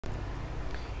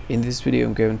In this video,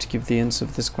 I'm going to give the answer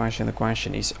of this question. The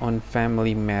question is on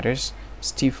family matters.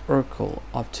 Steve Urkel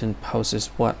often poses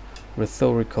what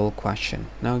rhetorical question?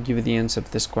 Now I'll give you the answer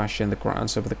of this question. The correct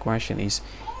answer of the question is,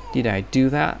 did I do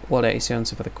that? Well, that is the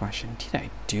answer for the question. Did I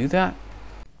do that?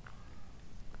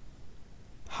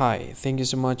 Hi, thank you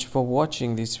so much for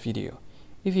watching this video.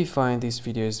 If you find this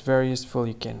video is very useful,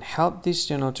 you can help this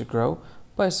channel to grow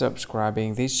by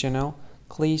subscribing this channel.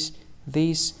 Please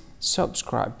this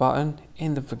subscribe button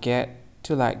and don't forget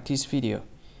to like this video.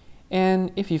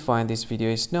 And if you find this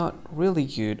video is not really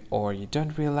good, or you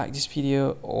don't really like this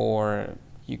video, or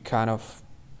you kind of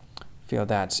feel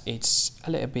that it's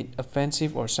a little bit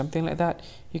offensive or something like that,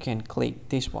 you can click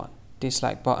this one,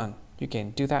 dislike button. You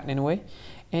can do that anyway.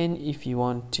 And if you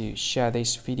want to share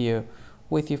this video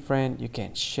with your friend, you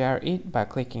can share it by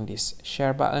clicking this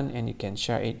share button, and you can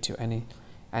share it to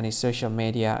any social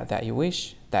media that you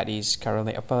wish that is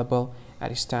currently available at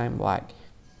this time, like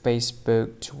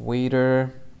Facebook,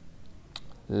 Twitter,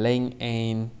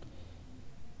 LinkedIn,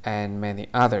 and many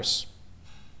others,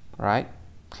 right?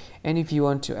 And if you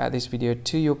want to add this video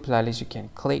to your playlist, you can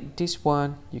click this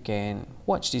one. You can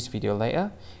watch this video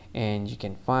later, and you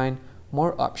can find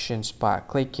more options by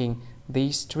clicking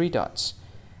these three dots.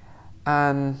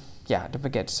 And yeah, don't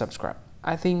forget to subscribe.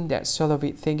 I think that's all of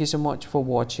it. Thank you so much for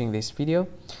watching this video,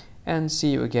 and see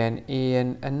you again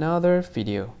in another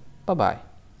video. Bye bye.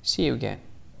 See you again.